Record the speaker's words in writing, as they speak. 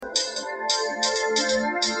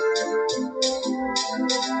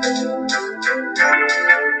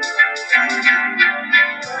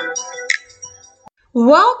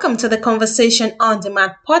Welcome to the Conversation on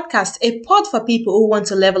Demand podcast, a pod for people who want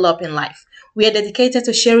to level up in life. We are dedicated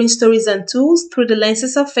to sharing stories and tools through the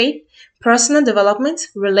lenses of faith, personal development,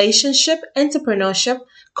 relationship, entrepreneurship,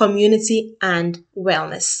 community, and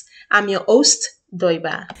wellness. I'm your host,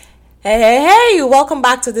 Doiba. Hey, welcome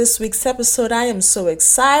back to this week's episode. I am so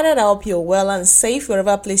excited. I hope you're well and safe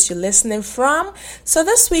wherever place you're listening from. So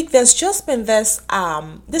this week there's just been this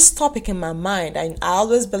topic in my mind. I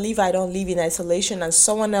always believe I don't live in isolation and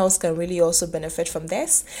someone else can really also benefit from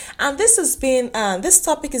this. And this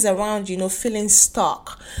topic is around, feeling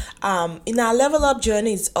stuck. In our level up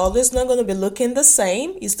journey, it's always not going to be looking the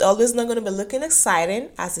same. It's always not going to be looking exciting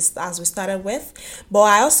as we started with.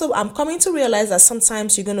 But I'm coming to realize that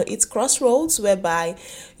sometimes you're going to hit crossroads whereby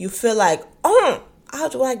you feel like, how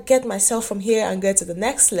do I get myself from here and get to the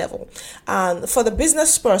next level? And for the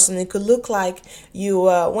business person, it could look like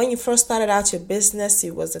when you first started out your business,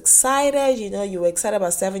 you was excited, you were excited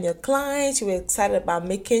about serving your clients, you were excited about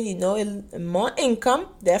making, more income.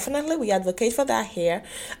 Definitely, we advocate for that here.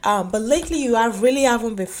 But lately,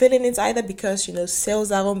 haven't been feeling it either because, sales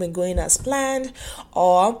haven't been going as planned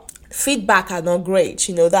or feedback are not great.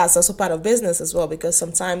 That's also part of business as well, because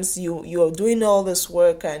sometimes you're doing all this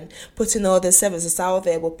work and putting all the services out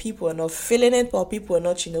there, but people are not feeling it, or people are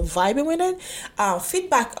not vibing with it.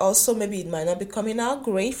 Feedback also, maybe it might not be coming out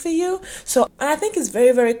great for you. So, and I think it's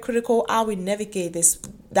very, very critical how we navigate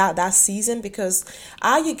that season, because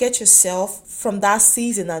how you get yourself from that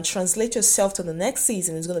season and translate yourself to the next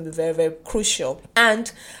season is going to be very, very crucial.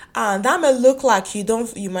 And that may look like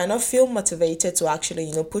you might not feel motivated to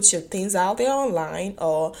actually, put your things out there online,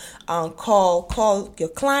 or call your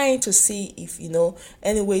client to see if,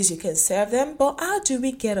 any ways you can serve them. But how do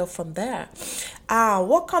we get up from there?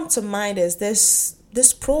 What comes to mind is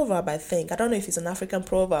this proverb. I don't know if it's an African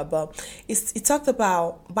proverb, but it talked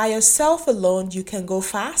about, by yourself alone you can go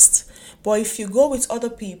fast, but if you go with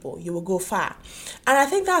other people you will go far. And I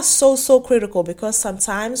think that's so critical, because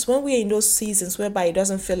sometimes when we're in those seasons whereby it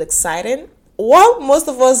doesn't feel exciting, what most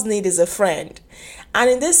of us need is a friend. And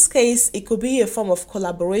in this case, it could be a form of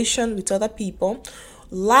collaboration with other people,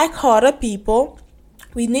 like-hearted people.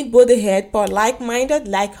 We need both the head, but like-minded,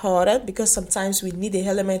 like-hearted, because sometimes we need the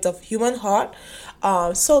element of human heart.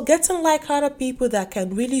 So getting like-hearted people that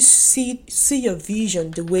can really see your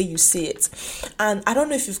vision the way you see it. And I don't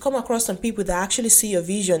know if you've come across some people that actually see your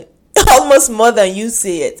vision almost more than you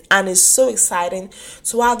see it, and it's so exciting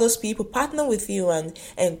to have those people partner with you and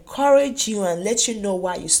encourage you and let you know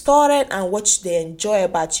why you started and what they enjoy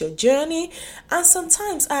about your journey. And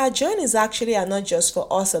sometimes our journeys actually are not just for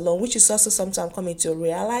us alone, which is also sometimes coming to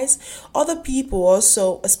realize. Other people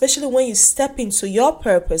also, especially when you step into your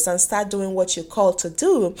purpose and start doing what you're called to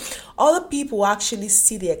do, other people actually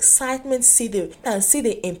see the excitement, see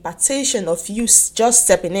the impartation of you just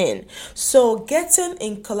stepping in. So getting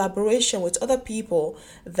in collaboration with other people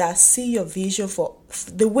that see your vision for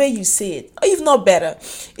the way you see it, or if not better,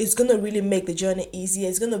 it's going to really make the journey easier.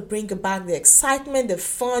 It's going to bring back the excitement, the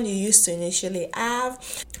fun you used to initially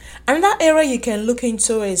have. Another area you can look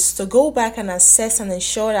into is to go back and assess and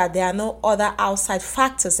ensure that there are no other outside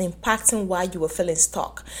factors impacting why you were feeling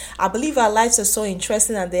stuck. I believe our lives are so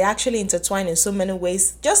interesting and they actually intertwine in so many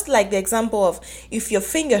ways. Just like the example of, if your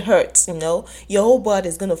finger hurts, your whole body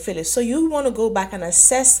is going to feel it. So you want to go back and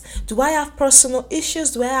assess, do I have personal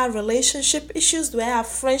issues? Do I have relationship issues? Do I have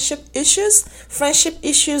friendship issues? Friendship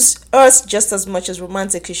issues hurt just as much as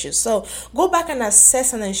romantic issues. So go back and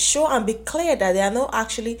assess and ensure and be clear that there are no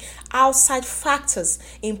actually outside factors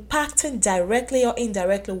impacting directly or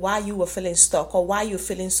indirectly why you were feeling stuck or why you're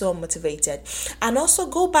feeling so unmotivated. And also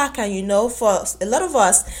go back and, for a lot of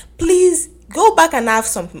us, please go back and have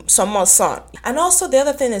some more sun. And also the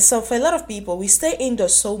other thing is, so for a lot of people, we stay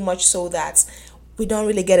indoors so much so that we don't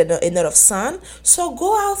really get enough sun. So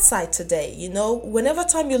go outside today. Whenever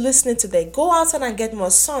time you're listening today, go outside and get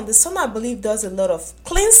more sun. The sun, I believe, does a lot of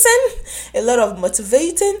cleansing, a lot of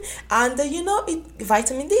motivating, and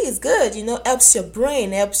vitamin D is good. Helps your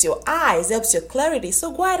brain, helps your eyes, helps your clarity.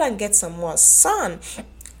 So go ahead and get some more sun.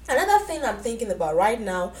 Another thing I'm thinking about right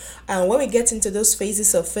now, and when we get into those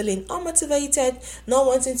phases of feeling unmotivated, not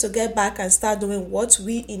wanting to get back and start doing what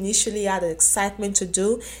we initially had the excitement to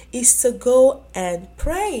do, is to go and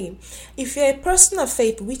pray. If you're a person of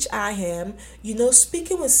faith, which I am,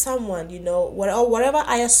 speaking with someone, whatever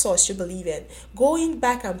higher source you believe in, going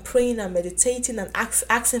back and praying and meditating and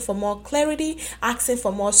asking for more clarity, asking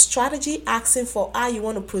for more strategy, asking for how you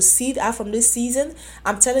want to proceed out from this season,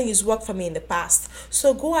 I'm telling you, it's worked for me in the past.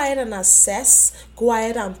 So go ahead and assess, go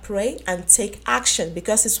ahead and pray and take action,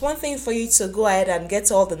 because it's one thing for you to go ahead and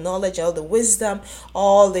get all the knowledge, all the wisdom,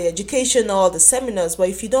 all the education, all the seminars, but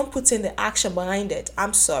if you don't put in the action behind it,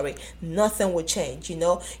 I'm sorry, nothing will change.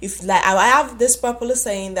 If, like, I have this popular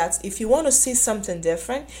saying that if you want to see something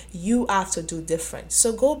different, you have to do different.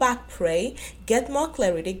 So go back, pray, get more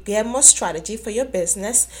clarity, get more strategy for your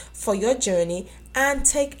business, for your journey, and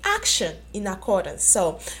take action in accordance.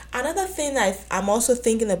 So another thing I'm also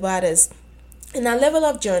thinking about is, in a level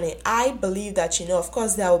of journey, I believe that, of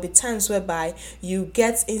course, there will be times whereby you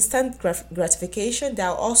get instant gratification. There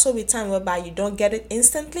will also be times whereby you don't get it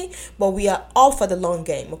instantly, but we are all for the long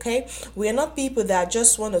game, okay? We are not people that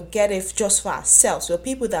just want to get it just for ourselves. We're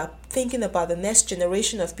people that are thinking about the next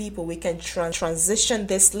generation of people we can transition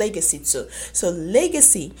this legacy to. So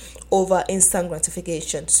legacy over instant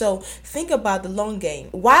gratification. So think about the long game.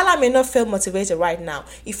 While I may not feel motivated right now,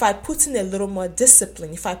 if I put in a little more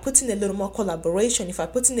discipline, if I put in a little more collaboration, if I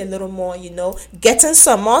put in a little more, getting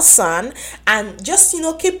some more sun, and just,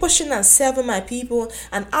 keep pushing and serving my people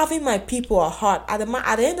and having my people at heart, at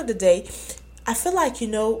the end of the day, I feel like,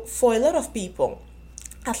 for a lot of people,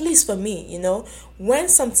 at least for me, when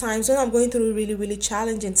I'm going through really, really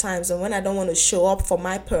challenging times, and when I don't want to show up for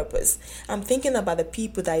my purpose, I'm thinking about the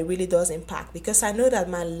people that it really does impact, because I know that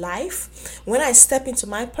my life, when I step into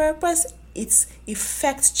my purpose, it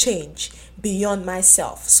affects change beyond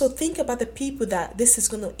myself. So think about the people that this is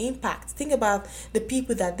going to impact. Think about the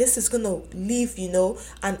people that this is going to leave,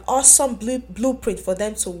 an awesome blueprint for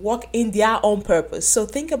them to walk in their own purpose. So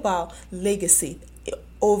think about legacy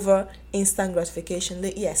over instant gratification.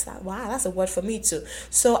 Yes, wow, that's a word for me too.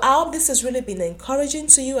 So I hope this has really been encouraging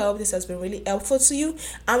to you. I hope this has been really helpful to you.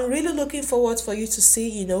 I'm really looking forward for you to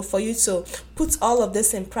see, for you to put all of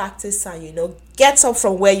this in practice and, get up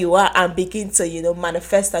from where you are and begin to,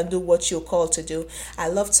 manifest and do what you're called to do. I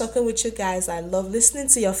love talking with you guys. I love listening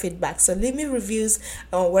to your feedback. So leave me reviews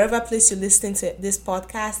on wherever place you're listening to this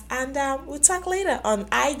podcast. And we'll talk later. On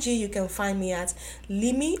IG, you can find me at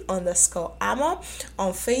Limi_Ama.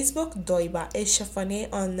 On Facebook, Doiba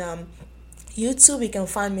Eshafane. On YouTube, you can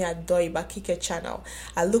find me at Doiba Kike channel.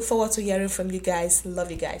 I look forward to hearing from you guys. Love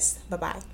you guys. Bye-bye.